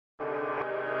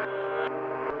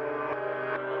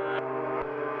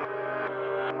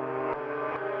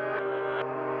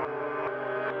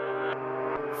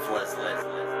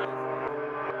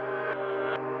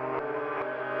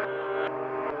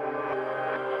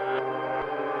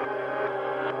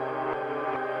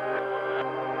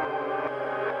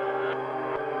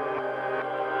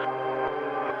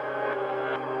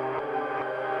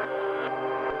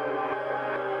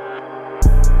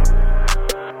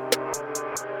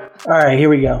All right, here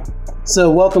we go.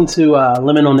 So, welcome to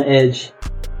Lemon on the Edge,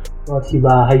 brought to you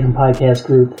by Hyphen Podcast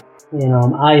Group.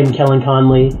 And I am Kellen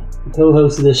Conley, the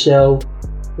co-host of this show.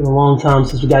 It's been a long time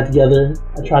since we got together.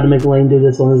 I tried to make Lane do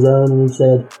this on his own, and he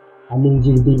said, I need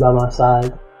you to be by my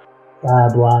side. I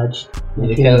obliged.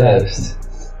 You're the co-host.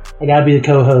 I gotta be the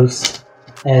co-host,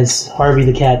 as Harvey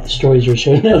the Cat destroys your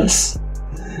show notes.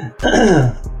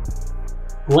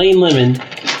 Lane Lemon,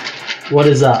 what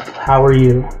is up? How are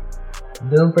you?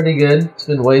 Doing pretty good. It's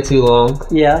been way too long.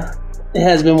 Yeah, it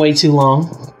has been way too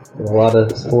long. A lot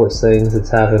of sports things that's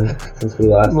happened since we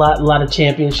last. A lot of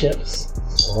championships.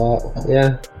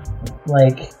 Yeah.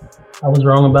 Like, I was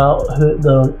wrong about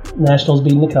the Nationals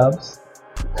beating the Cubs.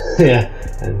 Yeah,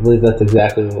 I believe that's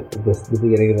exactly the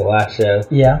beginning of the last show.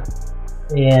 Yeah,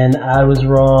 and I was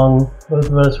wrong. Both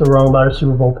of us were wrong about our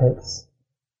Super Bowl picks.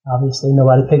 Obviously,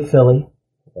 nobody picked Philly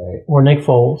Right. or Nick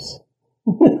Foles.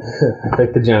 I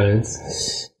picked the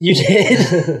Giants. You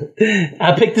did.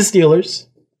 I picked the Steelers.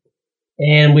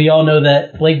 And we all know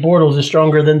that Blake Bortles is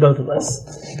stronger than both of us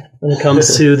when it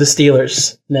comes to the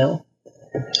Steelers now.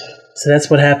 So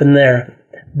that's what happened there.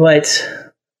 But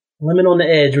Lemon on the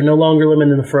Edge, we're no longer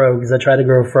Lemon in the Fro because I tried to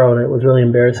grow a fro and it was really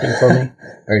embarrassing for me.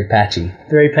 Very patchy.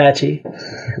 Very patchy.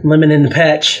 Lemon in the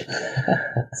Patch.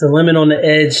 So Lemon on the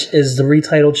Edge is the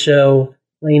retitled show.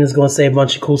 Lane is going to say a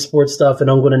bunch of cool sports stuff, and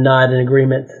I'm going to nod in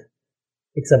agreement.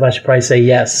 Except I should probably say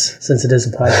yes, since it is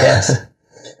a podcast.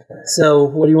 So,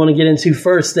 what do you want to get into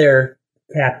first there,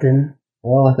 Captain?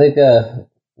 Well, I think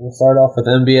we'll start off with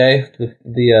NBA.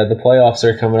 The playoffs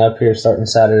are coming up here starting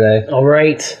Saturday. All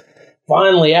right.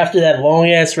 Finally, after that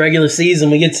long-ass regular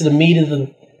season, we get to the meat of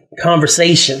the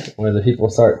conversation. Where the people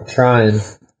start trying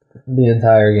the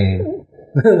entire game.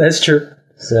 That's true.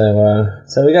 So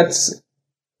we got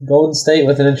Golden State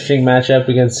with an interesting matchup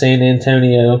against San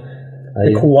Antonio.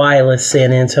 The Kawhi-less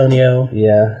San Antonio.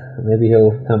 Yeah, maybe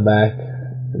he'll come back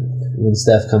when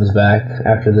Steph comes back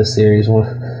after this series.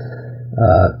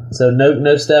 So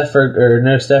no Steph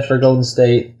for Golden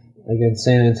State against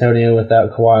San Antonio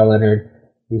without Kawhi Leonard.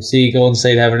 You see Golden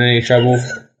State having any trouble?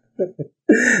 Do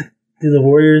the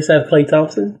Warriors have Klay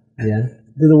Thompson? Yeah.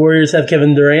 Do the Warriors have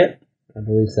Kevin Durant? I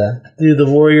believe so. Do the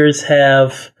Warriors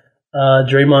have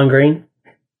Draymond Green?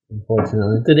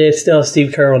 Unfortunately. Do they still have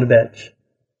Steve Kerr on the bench?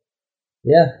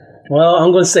 Yeah. Well,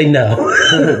 I'm going to say no.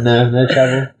 No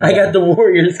trouble. I got the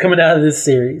Warriors coming out of this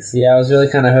series. Yeah, I was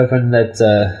really kind of hoping that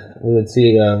we would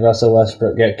see Russell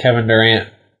Westbrook get Kevin Durant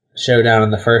showdown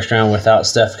in the first round without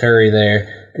Steph Curry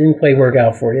there. Didn't quite work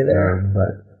out for you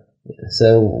there.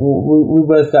 So we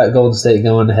both got Golden State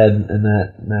going ahead in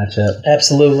that matchup.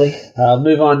 Absolutely.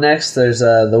 Move on next. There's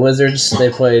the Wizards.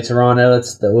 They play Toronto.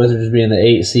 It's the Wizards being the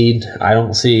 8th seed. I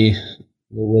don't see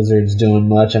the Wizards doing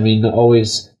much. I mean,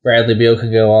 always Bradley Beal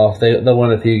can go off. They'll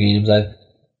win a few games. I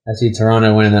see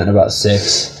Toronto winning that in about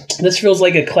 6. This feels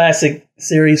like a classic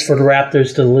series for the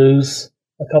Raptors to lose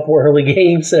a couple early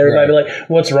games. Everybody be like,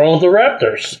 what's wrong with the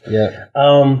Raptors?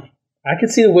 Yeah. I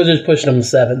could see the Wizards pushing them to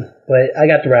 7, but I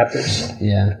got the Raptors.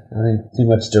 Yeah, I think too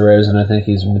much DeRozan. I think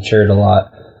he's matured a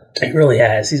lot. He really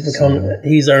has.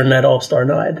 He's earned that All-Star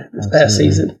nod this past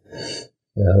season.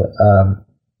 So,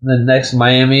 then next,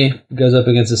 Miami goes up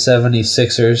against the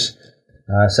 76ers.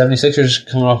 76ers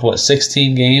coming off,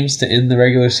 16 games to end the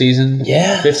regular season?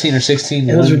 Yeah. 15 or 16.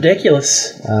 It was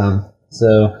ridiculous.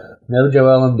 So, no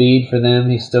Joel Embiid for them.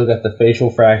 He's still got the facial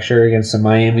fracture against the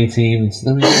Miami team. It's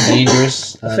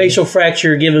dangerous. A facial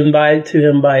fracture given to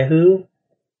him by who?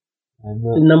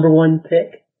 The number 1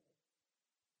 pick?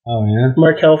 Oh, yeah?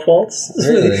 Markelle Fultz.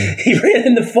 Really? He ran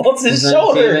into Fultz's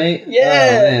shoulder. Teammate?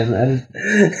 Yeah. Oh, man.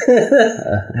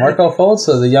 Markelle Fultz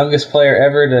was the youngest player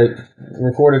ever to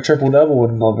record a triple-double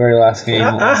in the very last game.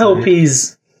 I hope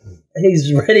he's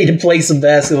ready to play some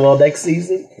basketball next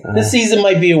season. This season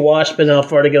might be a wash, but how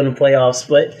far to go in the playoffs.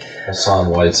 But Hassan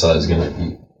Whiteside is going to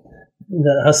eat.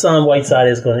 Hassan Whiteside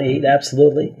is going to eat,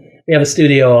 absolutely. We have a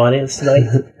studio audience tonight.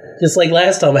 Just like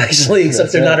last time, actually,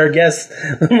 except they're not our guests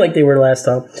like they were last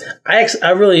time.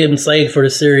 I really am excited for the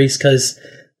series because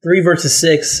 3 versus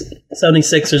 6,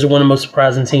 76ers are one of the most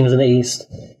surprising teams in the East.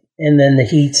 And then the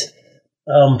Heat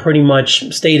pretty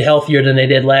much stayed healthier than they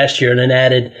did last year and then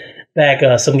added back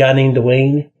some guy named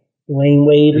Dwayne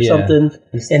Wade or something.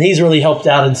 And he's really helped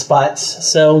out in spots.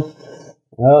 So,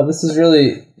 well, this is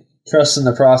really trusting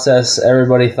the process.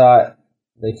 Everybody thought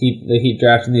they keep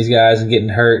drafting these guys and getting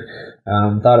hurt.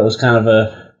 Thought it was kind of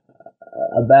a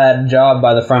bad job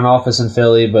by the front office in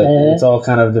Philly, but it's all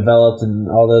kind of developed. And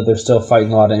although they're still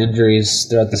fighting a lot of injuries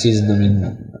throughout the season, I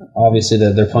mean, obviously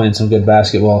they're playing some good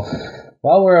basketball.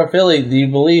 While we're at Philly, do you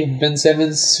believe Ben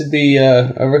Simmons should be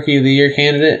a Rookie of the Year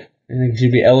candidate? I think he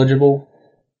should be eligible.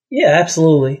 Yeah,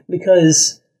 absolutely.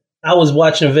 Because I was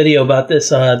watching a video about this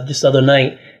just the other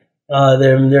night.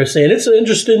 They're saying it's an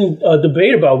interesting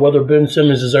debate about whether Ben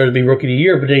Simmons deserves to be Rookie of the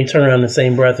Year, but then he turned around in the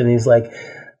same breath and he's like,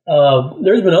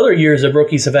 there's been other years that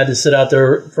rookies have had to sit out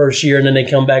their first year and then they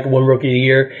come back and win Rookie of the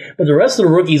Year, but the rest of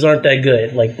the rookies aren't that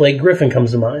good. Like Blake Griffin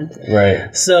comes to mind.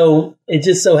 Right. So it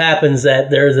just so happens that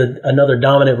there's another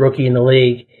dominant rookie in the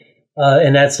league,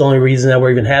 and that's the only reason that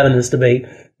we're even having this debate.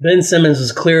 Ben Simmons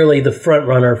was clearly the front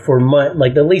runner for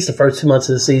at least the first 2 months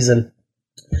of the season.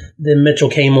 Then Mitchell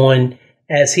came on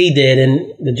as he did,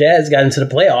 and the Jazz got into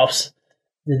the playoffs.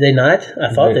 Did they not?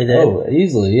 I thought they did. Oh,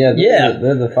 easily, yeah.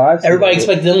 They're the 5 seed. Everybody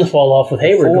expected them to fall off with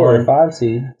Hayward 4 going. or 5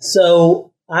 seed.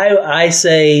 So I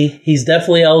say he's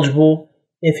definitely eligible.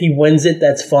 If he wins it,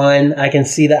 that's fine. I can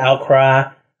see the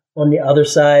outcry on the other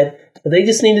side. But they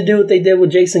just need to do what they did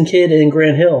with Jason Kidd and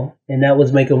Grant Hill, and that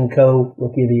was make them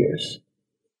co-Rookie of the Years.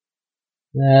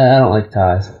 Nah, I don't like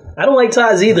ties. I don't like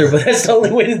ties either, but that's the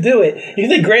only way to do it. You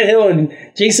think Grant Hill and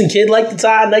Jason Kidd like the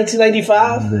tie in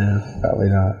 1995? No, probably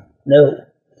not. No.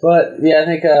 But, yeah, I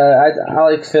think I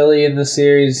like Philly in this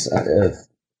series.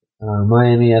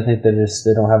 Miami, I think they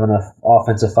don't have enough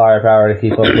offensive firepower to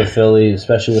keep up with Philly,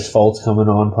 especially with Fultz coming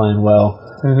on playing well.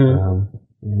 Mm-hmm.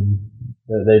 And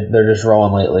they're just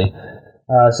rolling lately.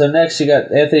 So next you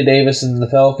got Anthony Davis and the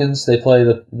Pelicans. They play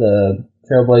the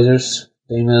Trailblazers.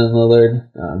 Damian Lillard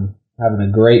having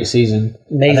a great season.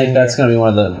 Amazing. I think that's going to be one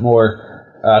of the more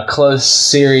close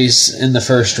series in the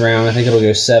first round. I think it'll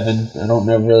go 7. I don't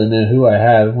really know who I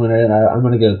have winning. I'm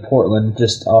going to go Portland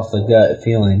just off the gut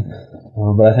feeling.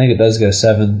 But I think it does go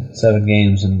 7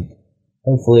 games, and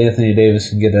hopefully Anthony Davis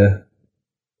can get a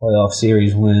playoff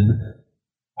series win.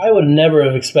 I would never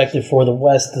have expected for the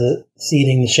West the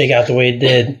seeding to shake out the way it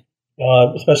did,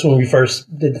 especially when we first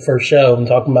did the first show and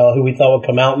talking about who we thought would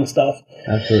come out and stuff.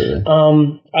 Absolutely.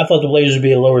 I thought the Blazers would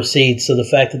be a lower seed, so the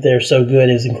fact that they're so good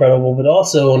is incredible. But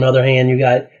also, on the other hand, you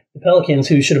got the Pelicans,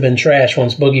 who should have been trash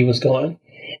once Boogie was gone.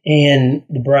 And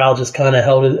the Brow just kind of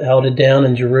held it down,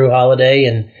 and Jrue Holiday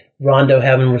and Rondo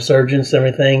having resurgence and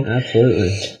everything.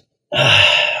 Absolutely.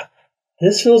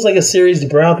 This feels like a series the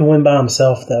Brown can win by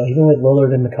himself, though, even with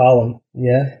Lillard and McCollum.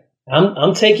 Yeah.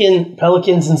 I'm taking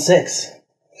Pelicans in 6.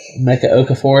 Mecca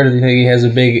Okafor, do you think he has a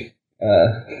big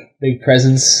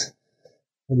presence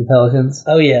for the Pelicans?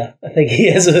 Oh yeah, I think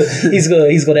he's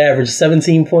going to average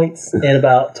 17 points and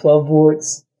about 12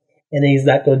 boards, and he's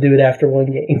not going to do it after one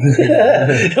game.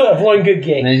 He'll have one good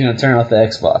game. And he's going to turn off the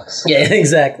Xbox. Yeah,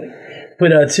 exactly.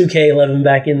 Put 2K11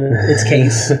 back in its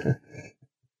case.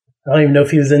 I don't even know if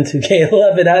he was in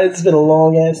 2K11. It's been a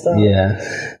long ass time. Yeah.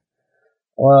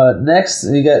 Next,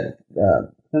 we got.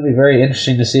 It's going to be very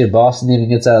interesting to see if Boston even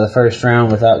gets out of the first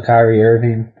round without Kyrie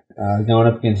Irving going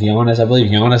up against Giannis. I believe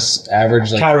Giannis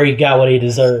averaged Kyrie got what he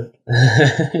deserved.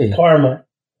 Yeah. Karma.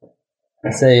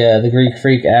 I'd say the Greek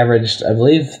Freak averaged, I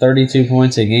believe, 32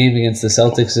 points a game against the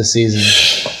Celtics this season.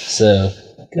 So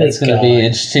it's going to be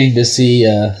interesting to see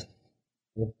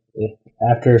if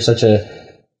after such a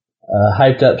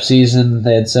hyped up season,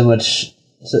 they had such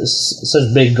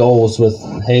big goals with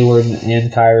Hayward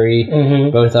and Kyrie.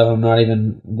 Mm-hmm. Both of them not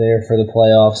even there for the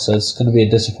playoffs, so it's going to be a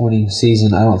disappointing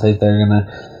season. I don't think they're going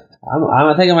to.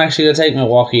 I think I'm actually going to take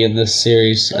Milwaukee in this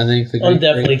series. I think I'm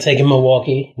definitely taking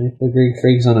Milwaukee. I think the Greek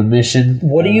Freak's on a mission.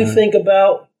 What do you think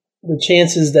about the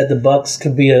chances that the Bucks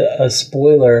could be a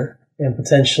spoiler and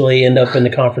potentially end up in the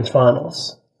conference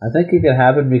finals? I think it could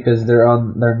happen because they're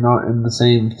not in the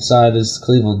same side as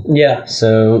Cleveland. Yeah.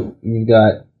 So you've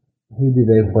got. Who do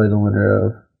they play the winner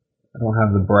of? I don't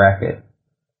have the bracket.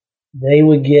 They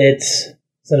would get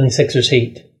 76ers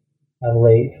Heat, I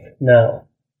believe. No.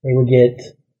 They would get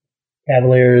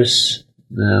Cavaliers.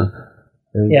 No.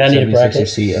 Yeah, I need a bracket.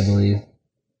 76ers Heat, I believe.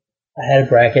 I had a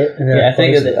bracket. And then I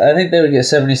think they would get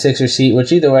 76ers Heat,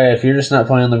 which either way, if you're just not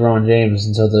playing LeBron James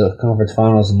until the conference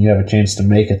finals and you have a chance to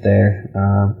make it there,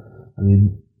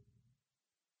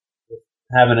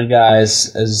 having a guy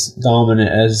as dominant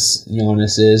as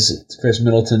Giannis is, Chris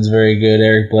Middleton's very good.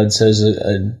 Eric Bledsoe's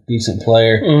a decent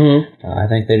player. Mm-hmm. I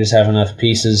think they just have enough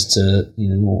pieces to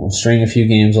string a few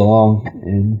games along,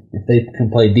 and if they can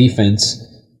play defense,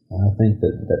 I think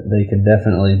that they could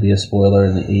definitely be a spoiler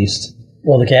in the East.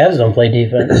 Well, the Cavs don't play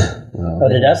defense. Well,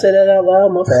 did I say that out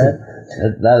loud? My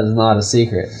bad. That is not a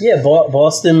secret. Yeah,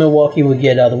 Boston, Milwaukee would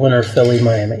get the winner of Philly,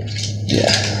 Miami.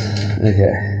 Yeah.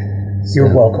 Okay.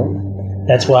 You're welcome.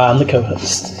 That's why I'm the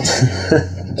co-host.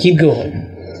 Keep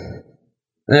going.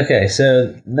 Okay,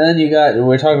 so then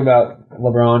we're talking about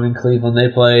LeBron and Cleveland. They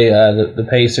play the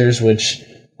Pacers, which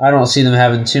I don't see them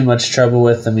having too much trouble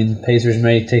with. I mean, Pacers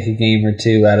may take a game or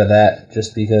two out of that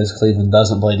just because Cleveland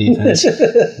doesn't play defense.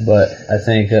 But I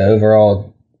think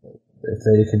overall, if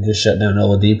they could just shut down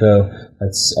Oladipo,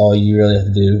 that's all you really have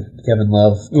to do. Kevin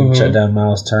Love can shut down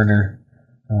Miles Turner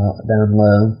down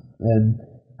low. And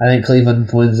I think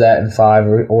Cleveland wins that in 5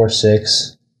 or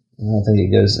 6. I don't think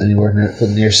it goes anywhere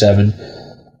near 7.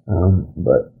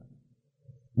 But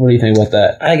what do you think about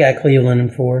that? I got Cleveland in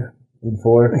 4. In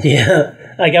 4? Yeah.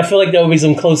 Like, I feel like there will be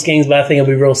some close games, but I think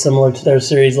it'll be real similar to their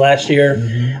series last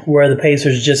year where the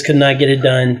Pacers just could not get it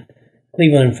done.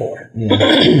 Cleveland in 4.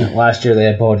 Yeah. Last year they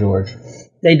had Paul George.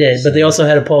 They did, but they also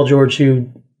had a Paul George who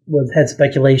had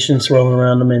speculation swirling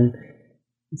around him, and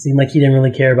it seemed like he didn't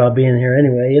really care about being here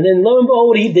anyway. And then lo and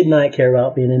behold, he did not care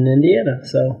about being in Indiana.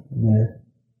 So, yeah.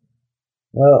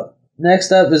 Well,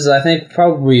 next up is, I think,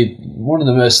 probably one of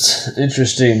the most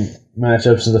interesting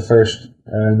matchups of the first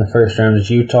round is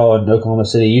Utah and Oklahoma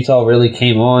City. Utah really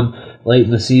came on late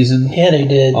in the season. Yeah, they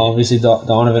did. Obviously,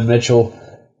 Donovan Mitchell,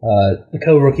 the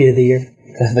co-rookie of the year.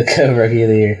 the co-rookie of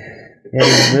the year. Yeah,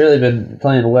 he's really been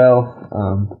playing well.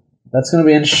 That's going to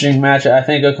be an interesting match. I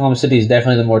think Oklahoma City is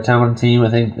definitely the more talented team. I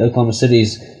think Oklahoma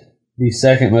City's the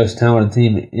second most talented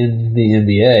team in the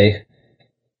NBA,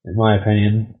 in my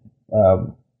opinion.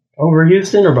 Over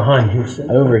Houston or behind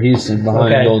Houston? Over Houston,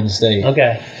 behind Golden State.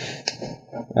 Okay.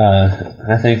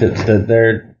 I think that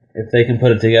they're, if they can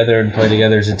put it together and play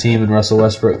together as a team, and Russell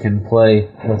Westbrook can play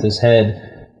with his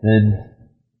head, then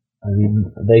I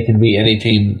mean they can beat any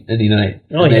team any night.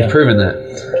 Oh, and yeah. They've proven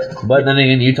that. But then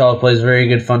again, Utah plays very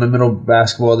good fundamental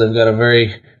basketball. They've got a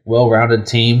very well-rounded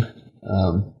team.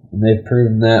 And they've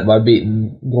proven that by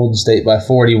beating Golden State by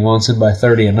 40 once and by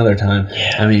 30 another time.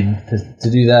 Yeah. I mean,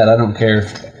 to do that, I don't care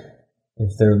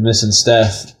if they're missing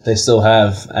Steph. They still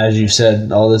have, as you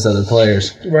said, all these other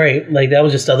players. Right. Like, that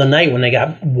was just the other night when they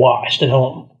got washed at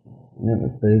home. Yeah,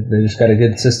 they just got a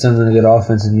good system and a good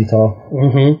offense in Utah.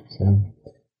 Mm-hmm. So.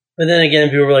 But then again,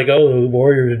 people were like, oh, the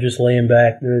Warriors are just laying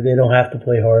back. They don't have to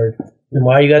play hard. And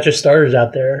why you got your starters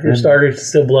out there? Your starters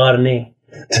still blow out a knee.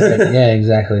 Yeah,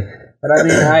 exactly. But I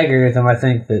mean, I agree with them. I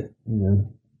think that,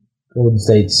 Golden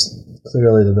State's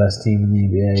clearly the best team in the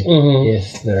NBA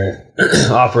if they're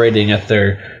operating at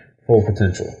their full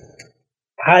potential.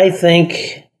 I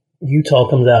think Utah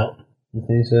comes out. You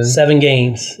think so? 7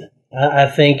 games. I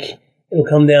think it'll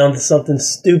come down to something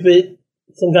stupid,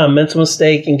 some kind of mental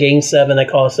mistake in Game 7 that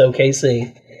cost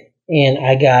OKC. And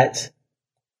I got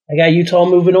Utah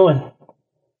moving on.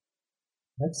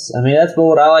 That's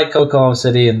bold. I like Oklahoma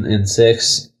City in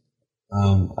 6.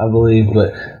 I believe,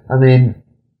 but I mean,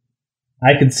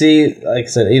 I could see, like I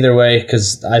said, either way,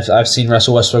 because I've seen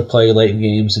Russell Westbrook play late in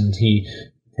games, and he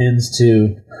tends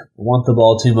to want the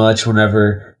ball too much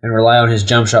whenever, and rely on his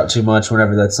jump shot too much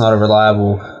whenever that's not a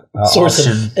reliable source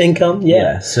option. of income.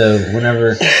 Yeah. So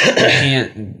whenever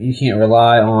you can't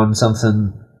rely on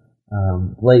something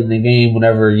late in the game,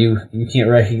 whenever you can't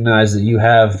recognize that you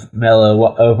have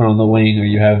Melo open on the wing, or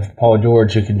you have Paul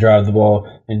George who can drive the ball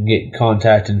and get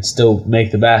contact and still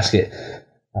make the basket.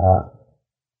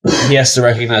 He has to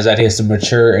recognize that. He has to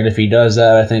mature, and if he does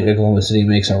that, I think Oklahoma City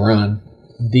makes a run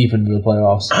deep into the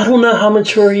playoffs. I don't know how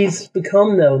mature he's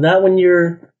become, though. Not when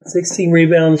you're 16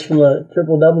 rebounds from a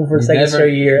triple-double for a second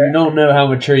straight year. You don't know how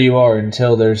mature you are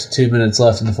until there's 2 minutes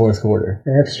left in the fourth quarter.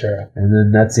 That's true. And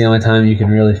then that's the only time you can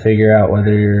really figure out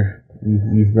whether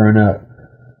you've grown up.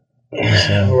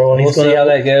 So we'll see how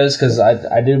that goes, because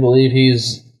I do believe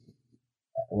he's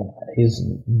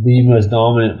the most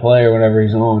dominant player whenever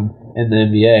he's on in the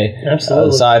NBA. Absolutely.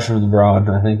 Aside from LeBron,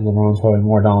 I think LeBron's probably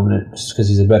more dominant just because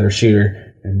he's a better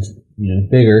shooter and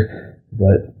bigger.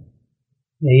 But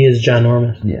he is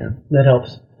ginormous. Yeah, that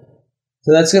helps.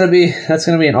 So that's gonna be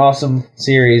an awesome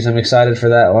series. I'm excited for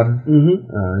that one. Mm-hmm.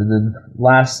 And then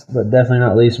last but definitely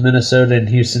not least, Minnesota and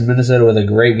Houston. Minnesota with a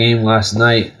great game last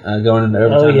night, going into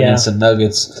overtime against the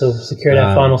Nuggets. So secure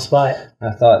that final spot.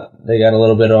 I thought they got a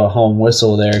little bit of a home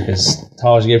whistle there because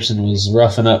Taj Gibson was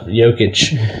roughing up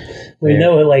Jokic. We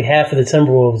know it, like half of the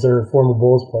Timberwolves are former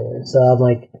Bulls players, so I'm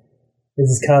like, this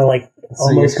is kind of like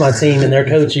almost my team, and their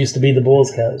coach used to be the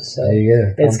Bulls coach. So there you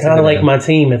go. It's kind of like my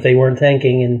team if they weren't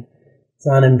tanking and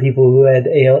signing people who had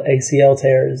ACL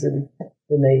tears, and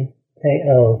then they tank.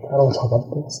 Oh, I don't want to talk about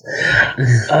the Bulls.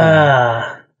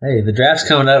 Hey, the draft's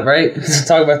coming up, right? Let's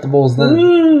talk about the Bulls then.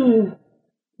 Woo!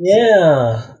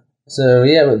 Yeah. So,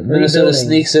 yeah, but Minnesota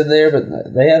sneaks in there,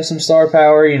 but they have some star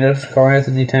power. Karl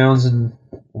Anthony Towns and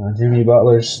Jimmy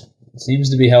Butler seems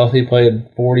to be healthy. Played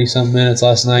 40-some minutes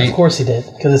last night. Of course he did,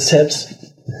 because it's Tibbs.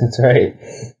 That's right.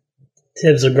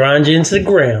 Tibbs will grind you into the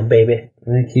ground, baby. I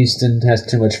think Houston has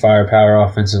too much firepower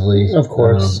offensively. Of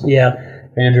course, yeah.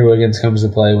 Andrew Wiggins comes to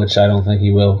play, which I don't think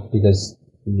he will because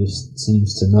he just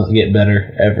seems to not get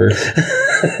better ever.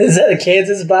 Is that a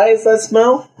Kansas bias, that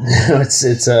smell?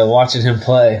 it's watching him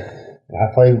play.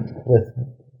 I play with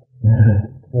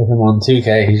him on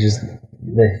 2K.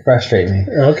 They frustrate me.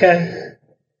 Okay,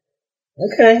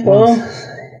 well,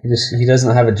 he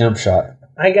doesn't have a jump shot.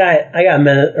 I got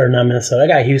not Minnesota. I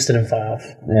got Houston in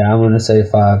 5. Yeah, I'm going to say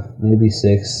 5, maybe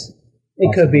 6.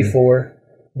 It could be 4.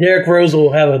 Derrick Rose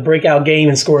will have a breakout game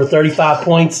and score 35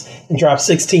 points and drop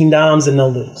 16 dimes and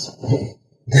they'll lose.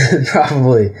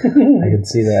 Probably. I can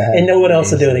see that. And no one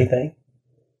else will do anything.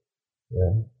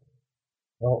 Yeah.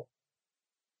 Well,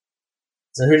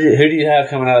 so who do you have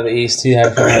coming out of the East? Who do you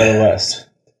have coming out of the West?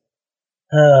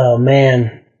 Oh,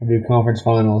 man. We'll do conference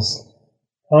finals.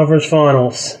 Conference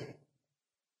finals.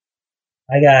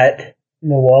 I got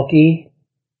Milwaukee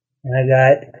and I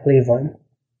got Cleveland.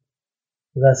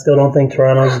 Because I still don't think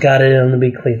Toronto's got it in them to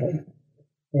beat Cleveland.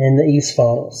 In the East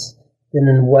finals. Then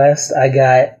in the West, I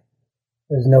got,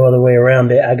 there's no other way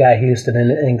around it, I got Houston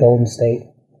and Golden State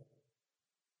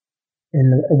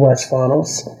in the West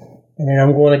finals. And then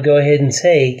I'm going to go ahead and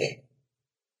take,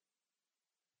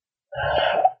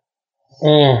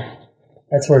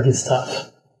 that's where it gets tough.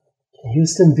 Can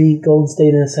Houston beat Golden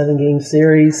State in a 7-game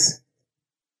series?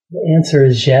 The answer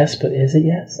is yes, but is it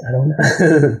yes? I don't know.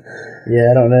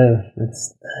 Yeah, I don't know.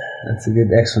 That's a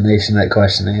good explanation of that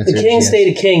question. The answer the king is yes.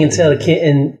 stayed a king until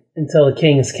the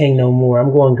king is king no more.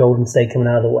 I'm going Golden State coming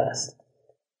out of the West.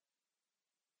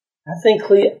 I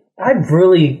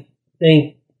really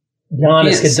think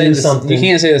Giannis could do something. You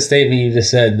can't say the statement you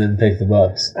just said and then pick the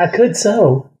Bucks. I could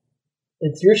so.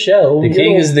 It's your show. The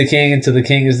king is the king until the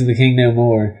king is the king no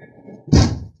more.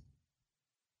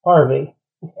 Harvey.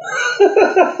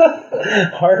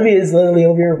 Harvey is literally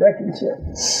over here wrecking shit.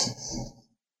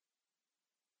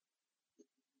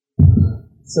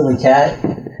 Silly cat.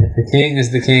 If the king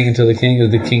is the king until the king is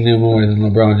the king no more, then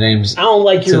LeBron James. I don't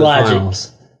like your logic.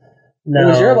 Finals. No. It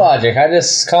was your logic. I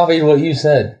just copied what you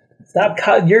said. Stop.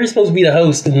 You're supposed to be the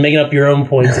host and making up your own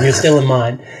points, and you're stealing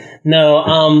mine.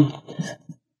 No.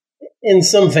 In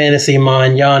some fantasy of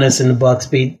mine, Giannis and the Bucks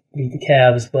beat the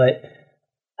Cavs, but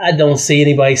I don't see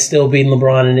anybody still beating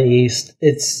LeBron in the East.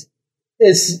 It's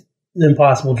an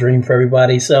impossible dream for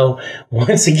everybody. So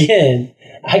once again,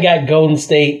 I got Golden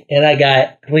State and I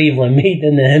got Cleveland meeting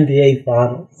in the NBA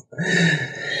Finals.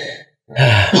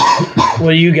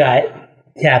 What do you got,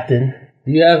 Captain?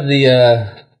 Do you have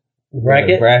the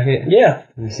bracket? Yeah.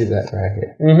 Let me see that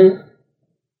bracket. Mm-hmm.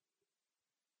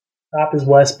 Top is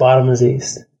West, bottom is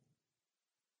East.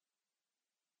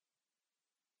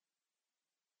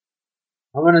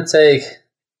 I'm going to take...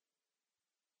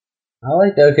 I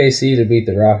like OKC to beat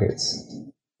the Rockets.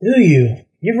 Do you?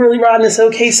 You're really riding this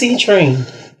OKC train.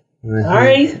 All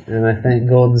right. And I think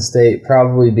Golden State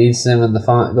probably beats them in the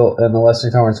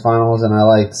Western Conference Finals, and I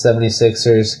like the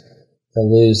 76ers to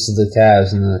lose to the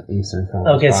Cavs in the Eastern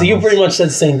Conference Okay, Finals. so you pretty much said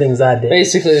the same things I did.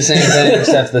 Basically the same thing,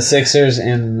 except the Sixers,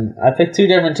 and I picked 2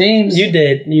 different teams. You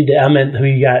did. I meant who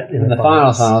you got in the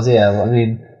finals, yeah. Well, I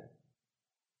mean,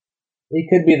 it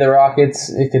could be the Rockets.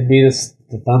 It could be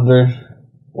the Thunder.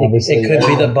 Obviously, it could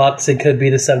be the Bucks. It could be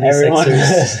the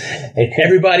 76ers.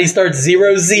 Everybody starts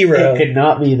 0-0. It could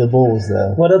not be the Bulls,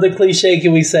 though. What other cliche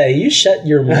can we say? You shut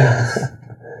your mouth.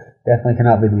 Definitely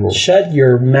cannot be the Bulls. Shut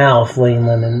your mouth, Lane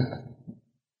Lemon.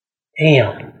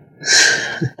 Damn.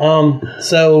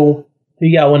 So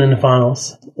who got one in the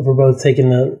finals? If we're both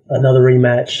taking another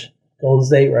rematch, Golden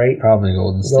State, right? Probably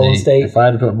Golden State. If I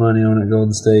had to put money on it,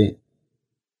 Golden State.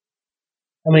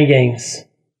 How many games?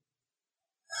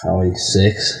 Probably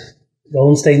 6.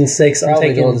 Golden State in 6.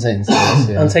 Probably Golden State in 6.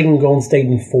 Yeah. I'm taking Golden State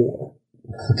in 4.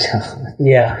 God.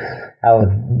 Yeah. I would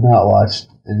not watch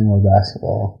any more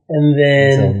basketball. And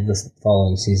then until this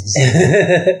following season.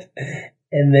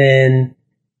 And then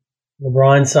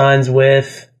LeBron signs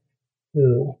with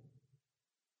who?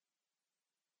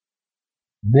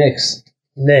 Knicks.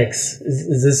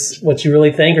 Is this what you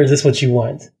really think, or is this what you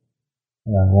want?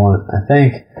 What I want.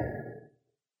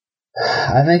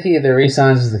 I think he either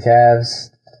re-signs with the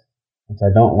Cavs, which I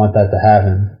don't want that to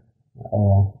happen.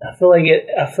 I feel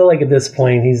like at this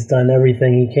point he's done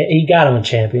everything he can. He got him a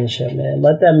championship, man.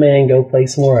 Let that man go play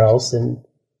somewhere else and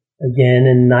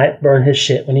not burn his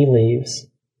shit when he leaves.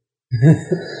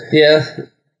 Yeah,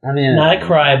 I mean, not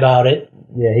cry about it.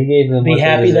 Yeah, he gave them. Be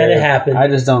happy that it happened. I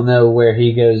just don't know where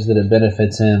he goes that it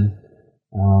benefits him.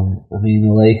 I mean,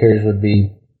 the Lakers would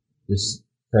be just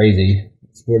crazy.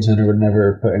 SportsCenter would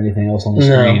never put anything else on the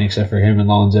screen except for him and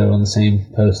Lonzo on the same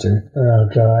poster. Oh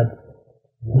God!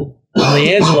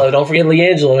 LiAngelo, don't forget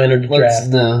LiAngelo entered the draft.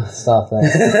 No, stop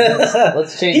that.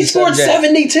 Let's change He the scored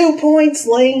subject. 72 points,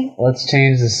 Lane. Let's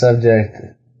change the subject.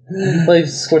 He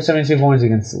scored 72 points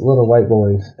against little white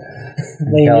boys.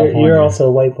 Lane, you're also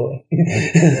a white boy.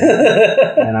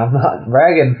 And I'm not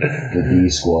bragging. The B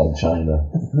squad, China.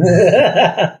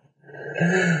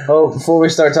 Oh, before we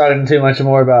start talking too much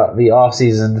more about the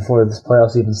offseason, before this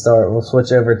playoffs even start, we'll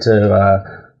switch over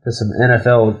to some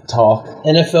NFL talk.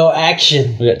 NFL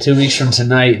action. We got 2 weeks from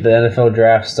tonight. The NFL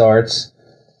draft starts.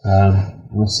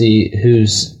 We'll see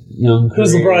who's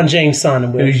Who's LeBron James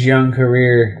signing with? Whose young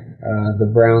career the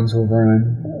Browns will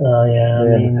ruin. Oh, yeah.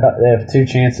 They have 2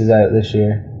 chances at it this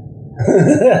year.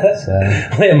 So.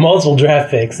 They have multiple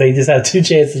draft picks. They just have 2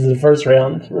 chances in the first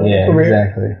round. Yeah, career.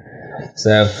 exactly.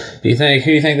 So, who do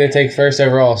you think they take first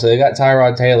overall? So they got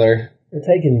Tyrod Taylor. They're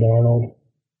taking Darnold.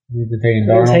 They're taking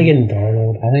They're Darnold. taking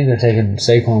Darnold. I think they're taking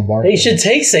Saquon Barkley. They should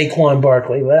take Saquon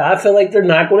Barkley, but I feel like they're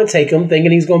not going to take him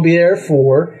thinking he's going to be there at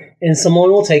 4, and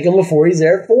someone will take him before he's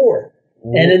there at 4.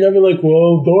 And then they'll be like,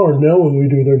 well, darn, now what do we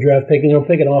do with their draft pick? And they'll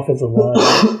pick an offensive line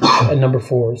at number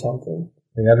 4 or something.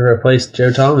 They got to replace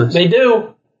Joe Thomas. They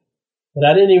do. But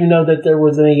I didn't even know that there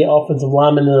was any offensive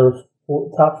linemen that are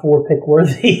top 4 pick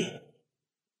worthy.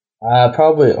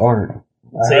 Probably aren't.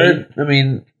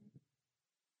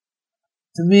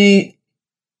 To me,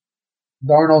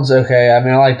 Darnold's okay. I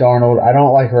mean, I like Darnold. I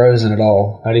don't like Rosen at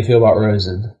all. How do you feel about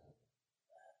Rosen?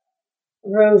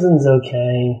 Rosen's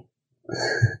okay.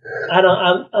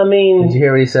 Did you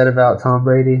hear what he said about Tom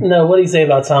Brady? No, what did he say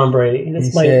about Tom Brady?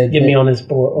 This might get me on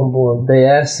board. They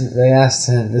asked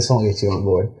him, this won't get you on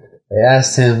board. They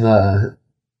asked him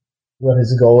what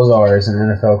his goals are as an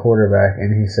NFL quarterback,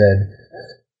 and he said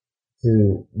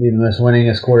to be the most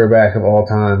winningest quarterback of all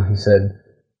time. He said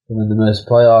to win the most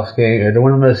playoff game, or to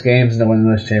win the most games and to win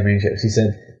the most championships. He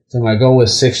said, so my goal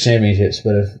was 6 championships,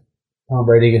 but if Tom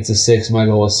Brady gets a 6, my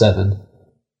goal is 7.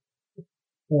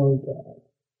 Oh, God.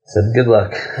 I said, good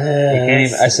luck.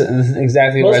 I said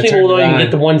exactly what I turned to Ryan. Most people don't even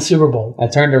get the 1 Super Bowl. I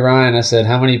turned to Ryan. I said,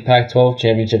 how many Pac-12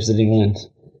 championships did he win?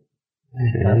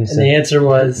 And he said, the answer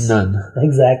was none.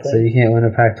 Exactly. So you can't win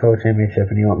a Pac-12 championship,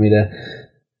 and you want me to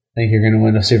think you're going to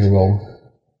win a Super Bowl?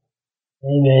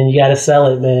 Hey, man, you got to sell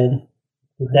it, man.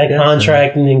 Get that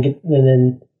contract, and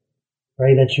then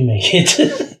pray that you make it.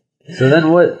 So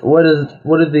then, what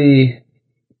did the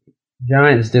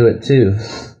Giants do it too?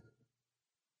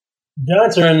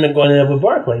 Giants are going to end up with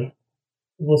Barkley.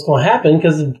 What's going to happen,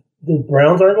 because the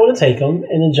Browns aren't going to take him,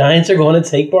 and the Giants are going to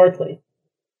take Barkley.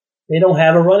 They don't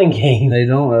have a running game. They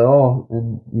don't at all.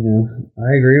 And,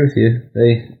 I agree with you.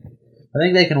 I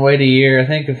think they can wait a year. I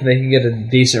think if they can get a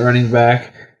decent running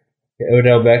back, get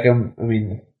Odell Beckham. I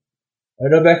mean,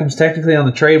 Odell Beckham's technically on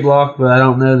the trade block, but I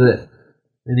don't know that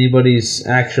anybody's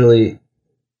actually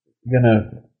going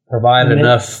to provide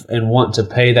enough and want to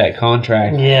pay that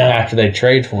contract after they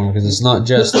trade for him, because it's not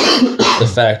just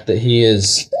the fact that he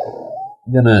is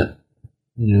going to,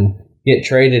 get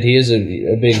traded. He is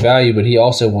a big value, but he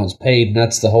also wants paid, and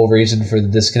that's the whole reason for the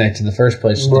disconnect in the first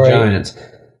place with the Giants,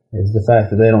 is the fact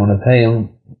that they don't want to pay him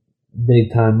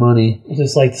big-time money.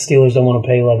 Just like the Steelers don't want to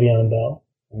pay Le'Veon Bell.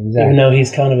 Exactly. Even though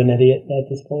he's kind of an idiot at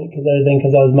this point, because everything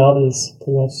comes out of his mouth is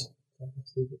pretty much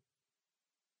stupid.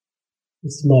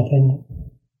 This is my opinion.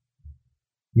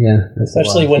 Yeah.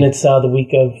 Especially when it's the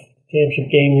week of championship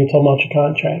game, you're talking about your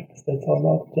contract instead of talking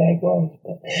about the Jaguars.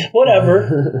 But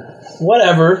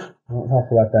whatever. I won't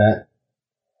talk about that.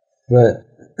 But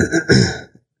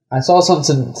I saw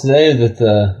something today that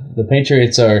the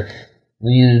Patriots are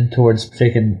leaning towards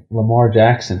taking Lamar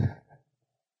Jackson.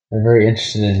 They're very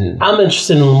interested in him. I'm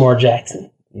interested in Lamar Jackson.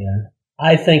 Yeah.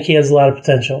 I think he has a lot of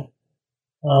potential.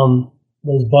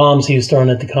 Those bombs he was throwing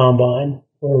at the combine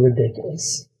were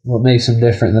ridiculous. What makes him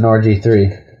different than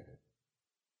RG3?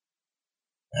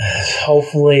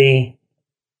 Hopefully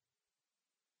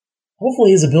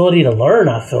his ability to learn,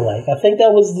 I feel like. I think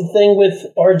that was the thing with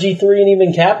RG3 and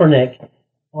even Kaepernick,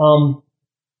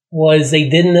 was they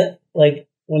didn't, like,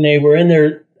 when they were in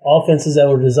their offenses that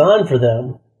were designed for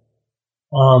them,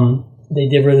 they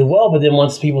did really well, but then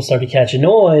once people started catching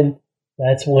on,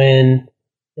 that's when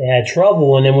they had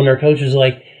trouble. And then when their coaches were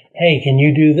like, hey, can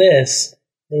you do this?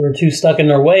 They were too stuck in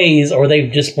their ways, or they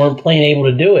just weren't plain able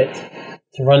to do it,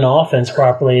 to run the offense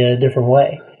properly in a different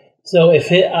way. So I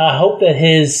hope that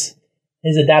his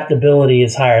adaptability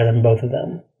is higher than both of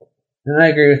them. And I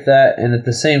agree with that. And at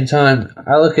the same time,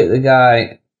 I look at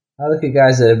guys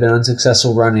that have been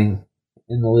unsuccessful running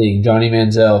in the league. Johnny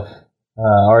Manziel,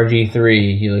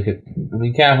 RG3. You look at,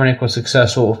 Kaepernick was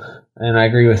successful, and I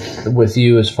agree with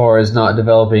you as far as not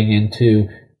developing into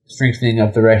strengthening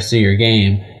up the rest of your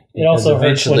game. It also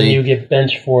hurts when you get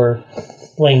benched for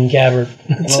Blaine Gabbert.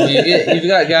 Well, you've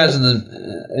got guys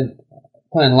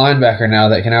playing linebacker now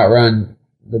that can outrun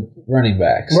the running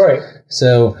backs. Right.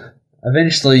 So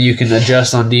eventually you can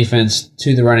adjust on defense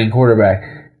to the running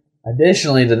quarterback.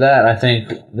 Additionally to that, I think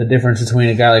the difference between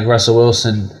a guy like Russell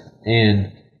Wilson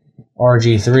and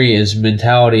RG3 is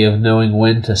mentality of knowing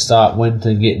when to stop, when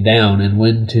to get down, and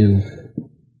when to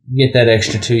get that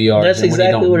extra 2 yards. That's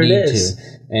exactly what it is.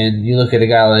 And you look at a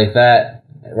guy like that,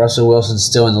 Russell Wilson's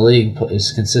still in the league,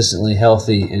 is consistently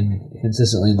healthy and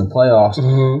consistently in the playoffs.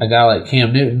 Mm-hmm. A guy like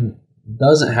Cam Newton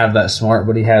doesn't have that smart,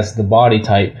 but he has the body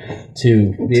type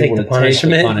to be able to take the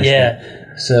punishment. Yeah.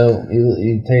 So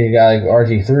you take a guy like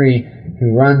RG3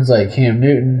 who runs like Cam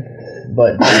Newton,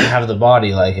 but doesn't have the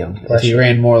body like him. If he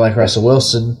ran more like Russell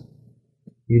Wilson,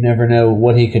 you never know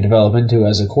what he could develop into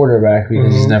as a quarterback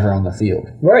because he's never on the field.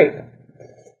 Right.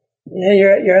 Yeah,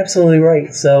 you're absolutely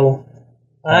right. So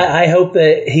I hope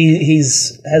that he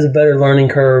has a better learning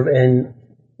curve and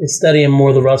is studying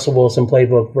more the Russell Wilson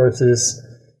playbook versus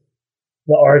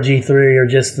the RG3 or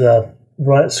just the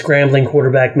scrambling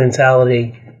quarterback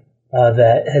mentality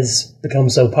that has become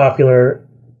so popular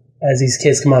as these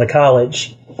kids come out of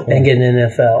college and get in the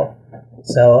NFL.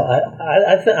 So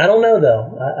I don't know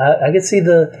though. I could see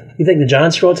you think the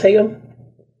Giants are going to take him?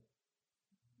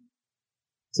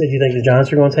 So do you think the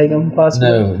Giants are going to take him possibly?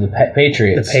 No, the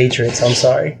Patriots. The Patriots, I'm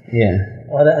sorry. Yeah.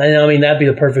 Well, I mean, that'd be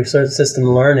the perfect system to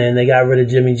learn in. They got rid of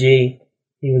Jimmy G.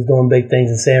 He was doing big things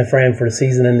in San Fran for the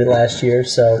season ended last year.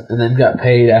 So and then got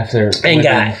paid after. And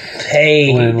got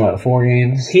paid. Winning, what, 4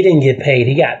 games? He didn't get paid.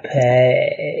 He got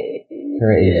paid.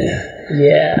 Right.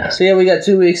 Yeah. So, yeah, we got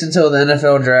 2 weeks until the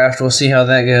NFL draft. We'll see how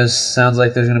that goes. Sounds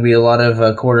like there's going to be a lot of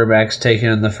quarterbacks taken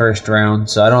in the first round.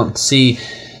 So I don't see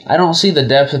the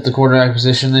depth at the quarterback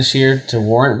position this year to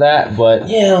warrant that, but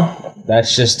yeah,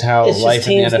 that's just how life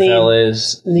in the NFL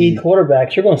is. Need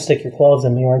quarterbacks. You're going to stick your claws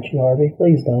in me, aren't you, Harvey?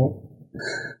 Please don't.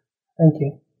 Thank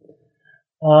you.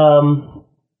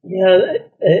 Yeah,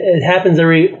 it happens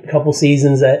every couple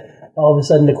seasons that all of a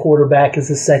sudden the quarterback is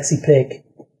a sexy pick,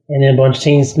 and then a bunch of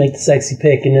teams make the sexy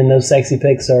pick, and then those sexy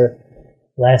picks are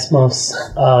last month's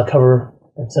cover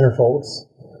of centerfolds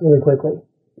really quickly.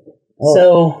 Well,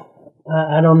 so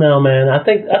I don't know, man. I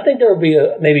think there will be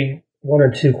maybe 1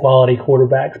 or 2 quality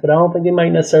quarterbacks, but I don't think they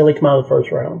might necessarily come out of the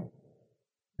first round.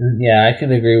 Yeah, I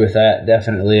can agree with that,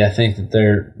 definitely. I think that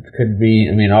there could be,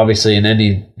 I mean, obviously in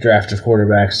any draft of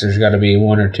quarterbacks, there's got to be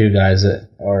 1 or 2 guys that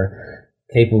are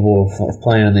capable of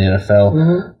playing in the NFL.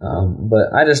 Mm-hmm.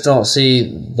 But I just don't see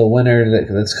the winner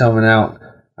that's coming out.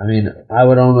 I mean, I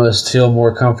would almost feel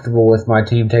more comfortable with my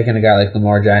team taking a guy like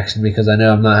Lamar Jackson because I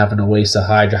know I'm not having to waste a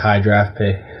high draft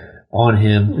pick on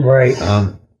him. Right.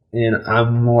 And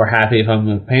I'm more happy if I'm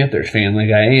a Panthers fan like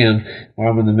I am, where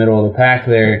I'm in the middle of the pack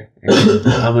there. And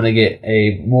I'm going to get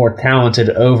a more talented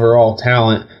overall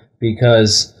talent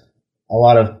because a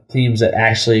lot of teams that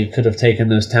actually could have taken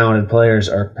those talented players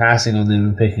are passing on them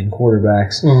and picking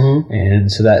quarterbacks. Mm-hmm.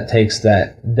 And so that takes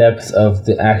that depth of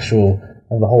the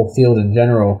whole field in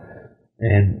general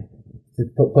and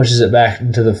pushes it back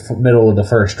into the middle of the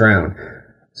first round.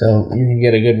 So you can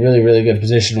get a good, really, really good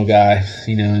positional guy,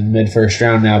 in mid-first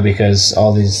round now because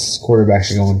all these quarterbacks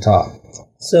are going top.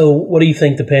 So what do you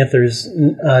think the Panthers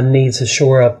need to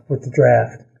shore up with the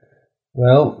draft?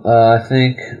 Well, I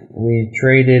think we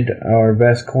traded our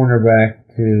best cornerback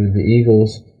to the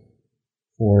Eagles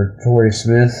for Torrey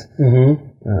Smith.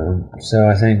 Mm-hmm. So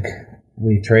I think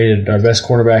we traded our best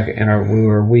cornerback and we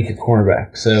were weak at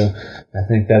cornerback. So I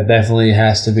think that definitely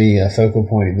has to be a focal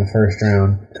point in the first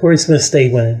round. Torrey Smith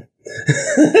stayed winning.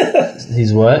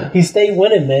 He's what? He stayed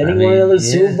winning, man. He won another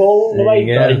Super Bowl.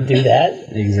 Nobody thought he'd do that.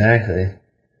 Exactly.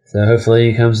 So hopefully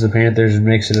he comes to the Panthers and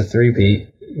makes it a three-peat.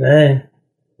 Man.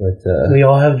 But we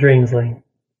all have dreams, Lee.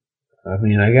 I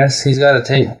mean, I guess he's got to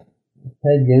take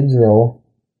Ted Ginn's role.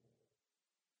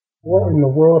 What in the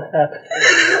world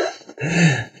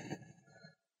happened?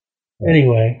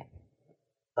 Anyway.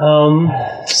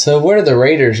 So where do the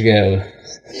Raiders go?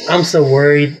 I'm so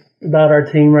worried about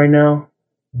our team right now.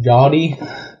 Jody?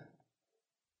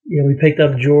 Yeah, we picked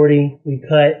up Jordy. We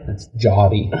cut... That's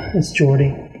Jody. It's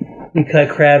Jordy. We cut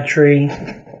Crabtree.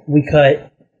 We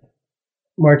cut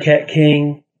Marquette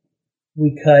King.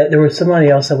 There was somebody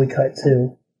else that we cut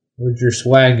too. Where's your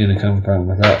swag going to come from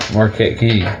without Marquette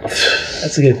King?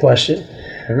 That's a good question.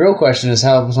 The real question is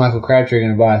how was Michael Crabtree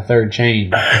going to buy a third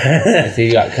chain if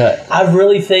he got cut? I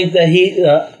really think that he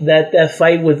that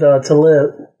fight with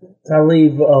Talib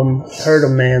hurt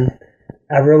him, man.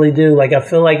 I really do. Like, I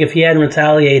feel like if he hadn't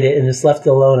retaliated and just left it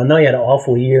alone, I know he had an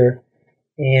awful year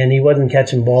and he wasn't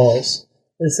catching balls.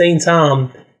 At the same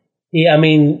time, I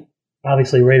mean,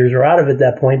 obviously Raiders are out of it at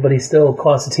that point, but he still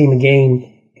cost the team a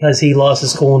game because he lost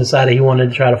his cool and decided he wanted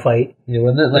to try to fight. Yeah,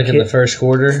 wasn't it like in the first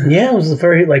quarter? Yeah, it was the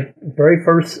very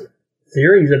first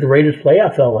series that the Raiders play,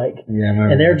 I felt like. Yeah, I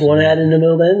remember. And they're going at it in the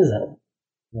middle of the end zone.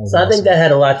 So awesome. I think that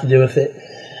had a lot to do with it.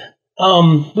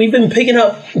 We've been picking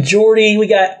up Jordy.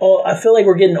 I feel like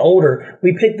we're getting older.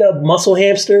 We picked up Muscle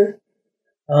Hamster,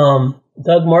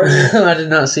 Doug Martin. I did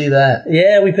not see that.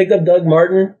 Yeah, we picked up Doug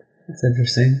Martin. That's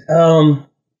interesting.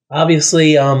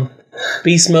 Obviously,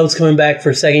 Beast Mode's coming back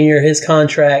for a second year. His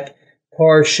contract.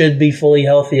 Carr should be fully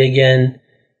healthy again.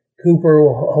 Cooper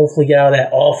will hopefully get out of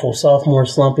that awful sophomore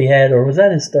slump he had, or was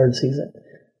that his third season?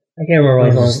 I can't remember.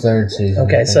 It was his third season.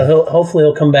 Okay, so hopefully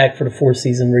he'll come back for the fourth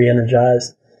season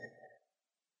re-energized.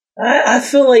 I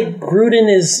feel like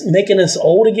Gruden is making us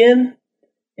old again,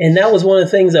 and that was one of the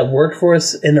things that worked for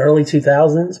us in the early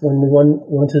 2000s when we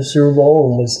went to the Super Bowl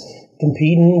and was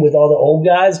competing with all the old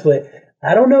guys. But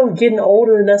I don't know, getting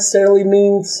older necessarily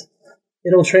means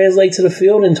it'll translate to the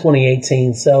field in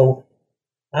 2018. So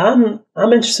I'm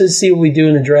interested to see what we do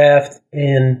in the draft,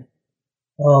 and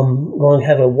going to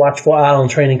have a watchful eye on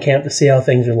training camp to see how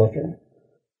things are looking.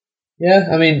 Yeah,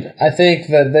 I mean, I think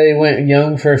that they went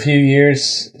young for a few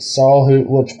years, saw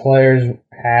which players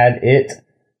had it,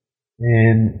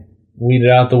 and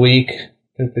weeded out the weak.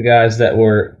 Took the guys that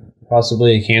were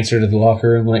possibly a cancer to the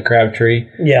locker room, like Crabtree.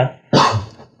 Yeah.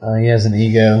 He has an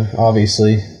ego,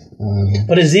 obviously.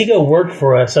 But his ego worked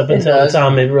for us up until the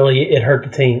time it hurt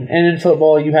the team. And in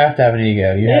football, you have to have an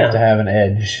ego. You have to have an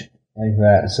edge like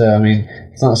that. So, I mean,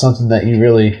 it's not something that you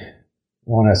really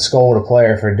want to scold a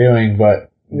player for doing, but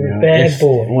bad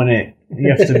boy.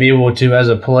 You have to be able to, as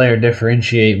a player,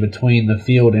 differentiate between the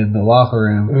field and the locker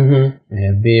room,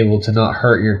 and be able to not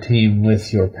hurt your team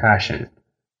with your passion.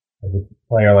 Like a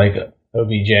player like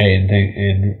OBJ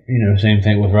and same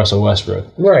thing with Russell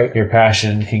Westbrook. Right. Your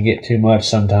passion can get too much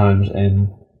sometimes, and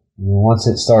once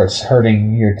it starts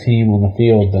hurting your team on the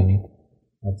field, then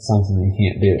that's something that you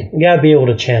can't do. You got to be able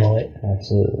to channel it.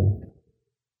 Absolutely.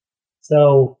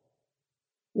 So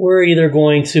we're either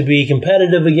going to be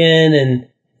competitive again and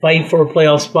fight for a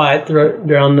playoff spot towards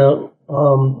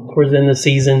the end of the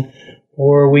season,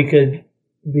 or we could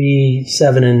be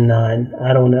 7-9.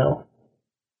 I don't know.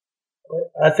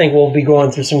 I think we'll be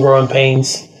going through some growing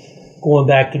pains going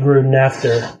back to Gruden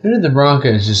after. Who did the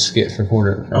Broncos just get for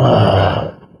quarterback?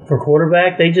 For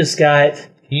quarterback, they just got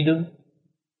Keenum.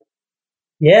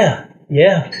 Yeah.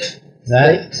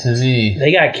 To me,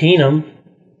 they got Keenum.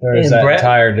 There's that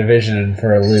entire division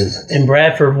for a loop. And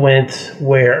Bradford went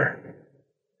where?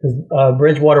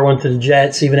 Bridgewater went to the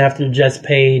Jets even after the Jets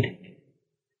paid.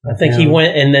 I think he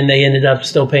went, and then they ended up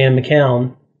still paying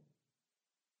McCown.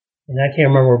 And I can't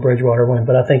remember where Bridgewater went,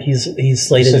 but I think he's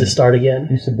slated to start again.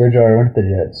 You said Bridgewater went to the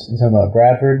Jets. You talking about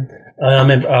Bradford? I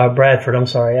meant Bradford. I'm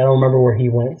sorry, I don't remember where he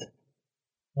went.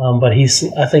 But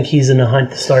I think he's in the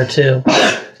hunt to start too.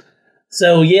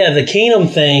 So yeah, the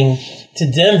Keenum thing to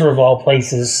Denver of all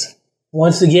places.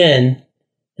 Once again,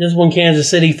 just when Kansas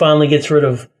City finally gets rid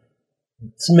of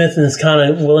Smith and is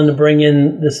kind of willing to bring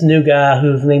in this new guy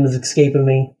whose name is escaping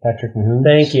me. Patrick Mahomes.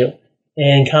 Thank you.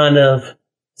 And kind of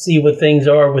see what things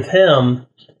are with him.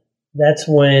 That's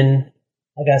when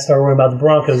I got to start worrying about the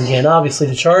Broncos again. Obviously,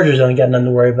 the Chargers don't got nothing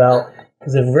to worry about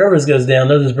because if Rivers goes down,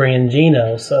 they'll just bring in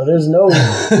Geno. So there's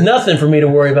nothing for me to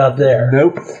worry about there.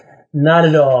 Nope. Not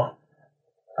at all.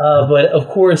 But of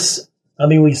course, I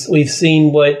mean, we've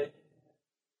seen what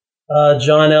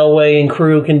John Elway and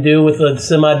crew can do with a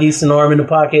semi-decent arm in the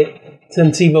pocket.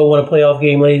 Tim Tebow won a playoff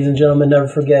game, ladies and gentlemen, never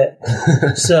forget.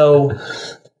 So,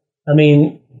 I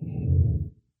mean,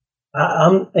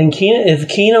 if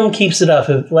Keenum keeps it up,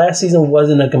 if last season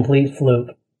wasn't a complete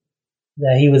fluke,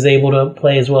 that he was able to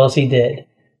play as well as he did,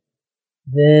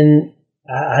 then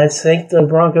I think the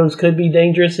Broncos could be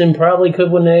dangerous and probably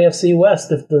could win the AFC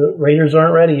West if the Raiders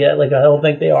aren't ready yet, like I don't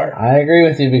think they are. I agree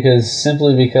with you because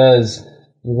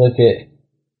you look at,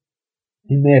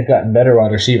 he may have gotten better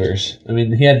wide receivers. I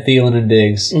mean, he had Thielen and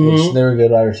Diggs, which they were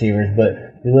good wide receivers, but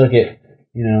you look at,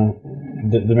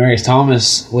 Demaryius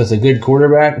Thomas with a good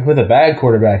quarterback, with a bad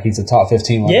quarterback, he's a top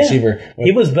 15 wide receiver.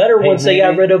 He was better once they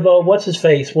got rid of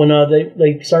what's-his-face. When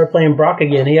they started playing Brock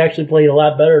again, he actually played a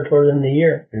lot better toward the end of the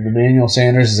year. And Emmanuel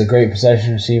Sanders is a great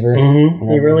possession receiver.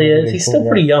 He really is. He's still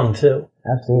pretty young, too.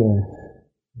 Absolutely.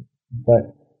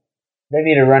 But they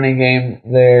need a running game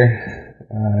there.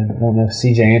 I don't know if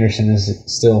C.J. Anderson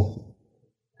still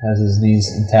has his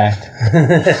knees intact.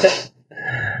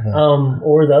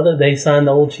 Or they signed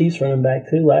the old Chiefs running back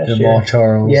too last year. Jamal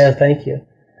Charles. Yeah, thank you.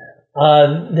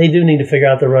 They do need to figure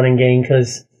out the running game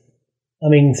because I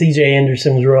mean, C.J.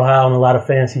 Anderson was real high on a lot of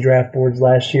fantasy draft boards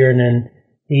last year, and then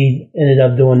he ended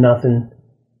up doing nothing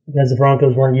because the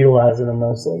Broncos weren't utilizing him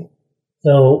mostly.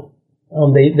 So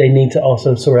they need to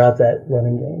also sort out that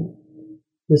running game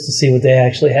just to see what they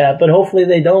actually have. But hopefully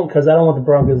they don't, because I don't want the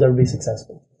Broncos to ever be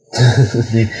successful.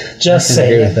 Just I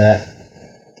agree with saying. that.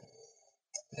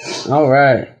 All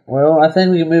right. Well, I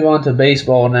think we can move on to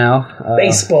baseball now.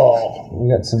 Baseball. We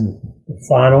got some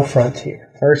Final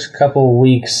frontier. first couple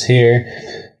weeks here,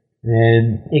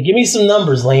 and Yeah, give me some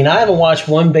numbers, Lane. I haven't watched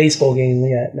one baseball game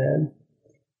yet, man.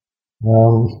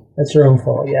 well, That's your own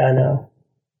fault. Yeah, I know.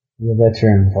 you'll bet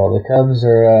your own fault. The Cubs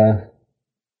are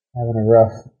having a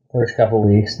rough first couple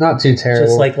weeks. Not too terrible.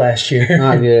 Just like last year.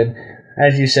 Not good.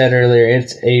 As you said earlier,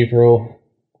 it's April.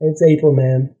 It's April,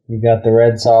 man. You got the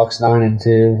Red Sox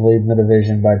 9-2, leading the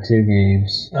division by 2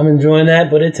 games. I'm enjoying that,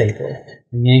 but it's April.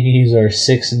 The Yankees are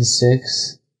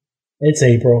 6-6. It's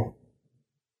April.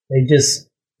 They just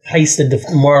heisted the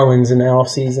Marlins in the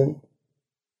offseason.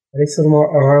 Are they still the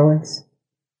Marlins?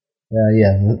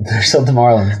 Yeah, they're still the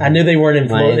Marlins. I knew they weren't in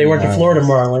Florida. They weren't the Marlins. Florida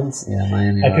Marlins. Yeah,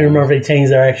 Miami. I couldn't remember if they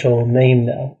changed their actual name,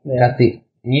 though. Yeah. Got the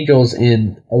Angels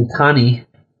in Ohtani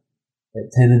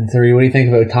at 10-3. What do you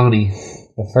think of Ohtani?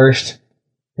 The first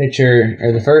pitcher,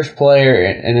 or the first player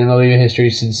in MLB history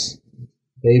since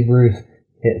Babe Ruth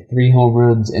hit 3 home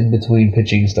runs in between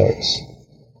pitching starts.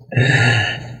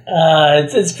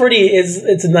 It's pretty.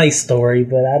 It's a nice story,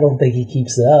 but I don't think he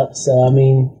keeps it up. So I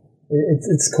mean,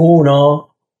 it's cool and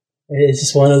all. It's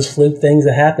just one of those fluke things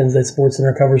that happens that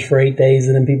SportsCenter covers for 8 days,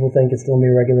 and then people think it's going to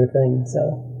be a regular thing.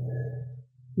 So,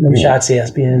 no shots,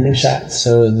 ESPN, no shots.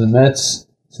 So the Mets.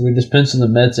 So we just penciled the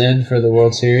Mets in for the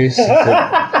World Series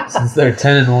since they're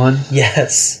 10-1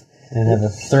 Yes, and have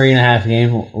a 3.5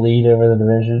 game lead over the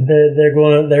division.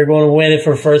 they're going to win it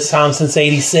for the first time since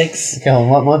 '86. Kellen,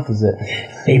 what month is it?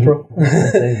 April.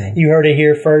 You heard it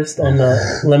here first on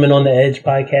the Lemon on the Edge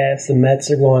podcast. The Mets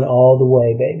are going all the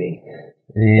way, baby.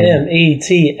 And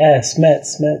METS,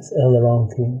 Mets. Oh, the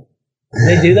wrong team.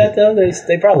 They do that though.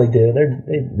 They probably do.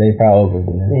 they probably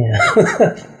do.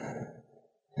 Yeah.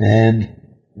 And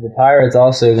the Pirates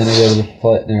also going to go to the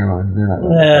play. Never mind. They're not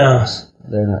going to the playoffs.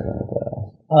 They're not going to the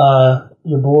playoffs.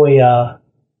 Your boy, I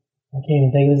can't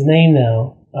even think of his name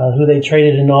now. Who they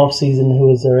traded in the offseason, who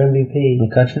was their MVP.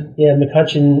 McCutchen? Yeah,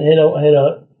 McCutchen hit a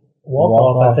walk-off,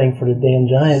 Walk-off. I think, for the damn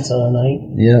Giants the other night.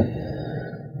 Yeah.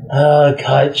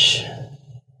 Kutch.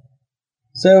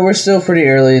 So we're still pretty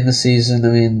early in the season. I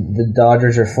mean, the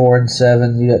Dodgers are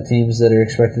 4-7. You got teams that are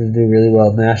expected to do really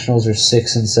well. Nationals are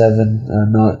 6-7.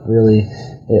 Not really.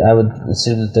 I would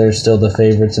assume that they're still the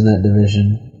favorites in that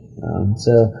division.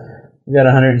 So we got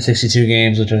 162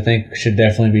 games, which I think should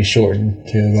definitely be shortened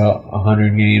to about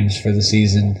 100 games for the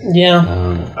season.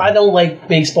 Yeah. I don't like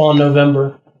baseball in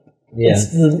November. Yeah,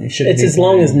 It's as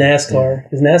long as NASCAR.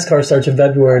 Because NASCAR starts in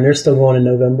February and they're still going in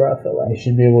November, I feel You like.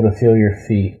 should be able to feel your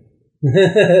feet. You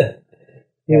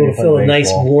able to feel a nice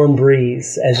baseball. warm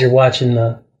breeze as you're watching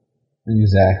the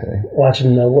Exactly.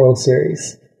 World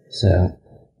Series. So,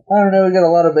 I don't know. We got a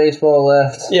lot of baseball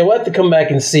left. Yeah, we'll have to come back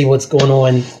and see what's going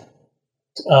on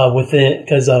with it,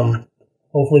 because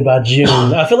hopefully by June.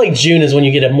 I feel like June is when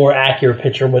you get a more accurate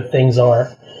picture of what things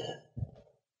are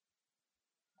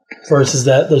versus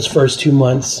those first 2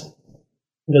 months.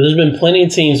 There's been plenty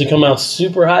of teams who come out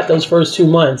super hot those first 2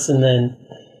 months, and then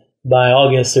by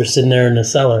August they're sitting there in the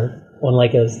cellar on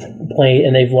like a play,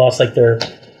 and they've lost like their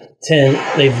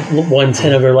 10. They've won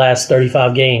 10 of their last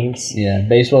 35 games. Yeah,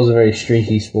 baseball's a very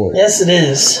streaky sport. Yes, it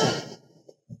is.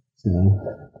 So,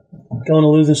 Going to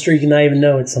losing streak and not even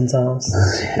know it sometimes.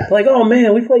 Like, oh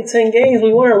man, we played 10 games.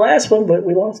 We won our last one, but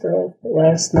we lost our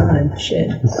last 9. Shit.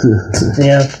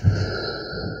 Yeah.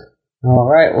 all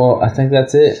right. Well, I think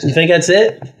that's it. You think that's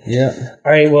it? Yeah.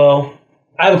 All right, well,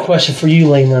 I have a question for you,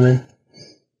 Lane Lemon.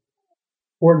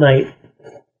 Fortnite.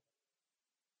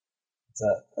 What's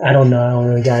up? I don't know. I don't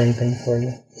really got anything for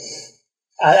you.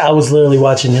 I was literally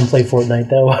watching him play Fortnite,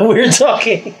 though, while we were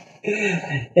talking.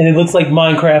 And it looks like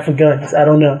Minecraft with guns. I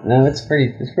don't know. No, it's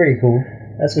pretty cool.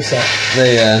 That's what's up.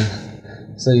 They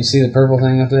so you see the purple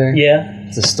thing up there? Yeah?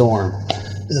 It's a storm.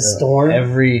 It's a storm?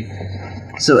 Every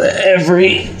see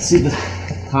the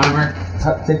timer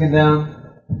ticking down.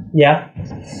 Yeah?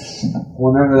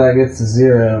 Whenever that gets to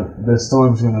 0, the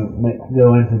storm's gonna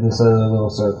go into this other little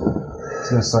circle. It's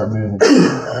gonna start moving.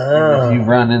 If you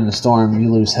run in the storm,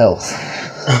 you lose health.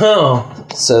 Oh.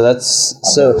 So that's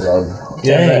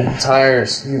yeah. Dang. That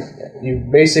tires. You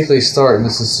basically start, and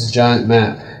this is this giant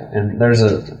map, and there's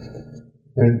a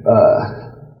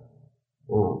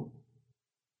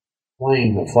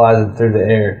plane that flies through the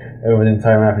air over the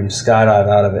entire map, and you skydive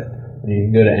out of it. You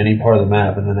can go to any part of the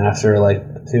map, and then after like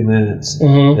 2 minutes,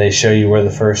 Mm-hmm. they show you where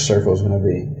the first circle is going to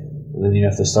be, and then you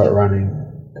have to start running.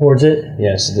 Towards it?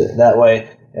 Yes, that way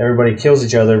everybody kills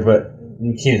each other, but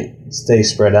you can't stay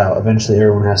spread out. Eventually,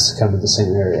 everyone has to come to the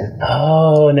same area.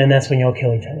 Oh, and then that's when y'all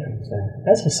kill each other.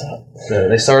 That's what's up. So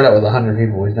they started out with 100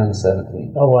 people. We've done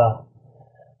 17. Oh, wow.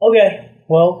 Okay.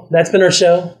 Well, that's been our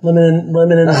show. Lemon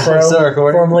and the Pro, Still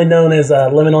recording? formerly known as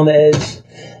Lemon on the Edge.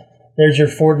 There's your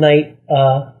Fortnite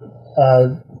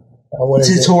what is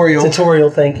it? Tutorial.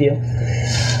 Thank you.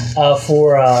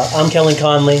 I'm Kellen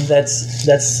Conley.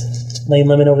 That's Lane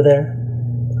Lemon over there.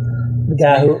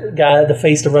 The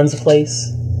face that runs the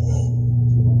place.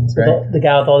 That's right. The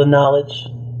guy with all the knowledge,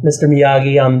 Mr.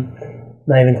 Miyagi. I'm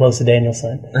not even close to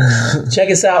Danielson. Check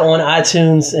us out on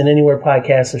iTunes and anywhere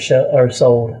podcasts are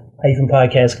sold.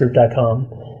 hyphenpodcastgroup.com.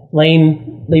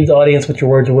 Lane, leave the audience with your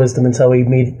words of wisdom until we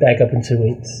meet back up in 2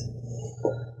 weeks.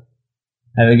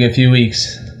 Have a good few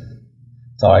weeks.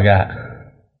 That's all I got.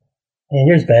 Man,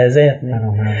 you're as bad as Anthony. I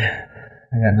don't know.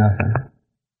 I got nothing.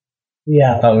 We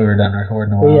out. I thought we were done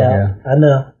recording a while ago. I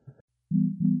know.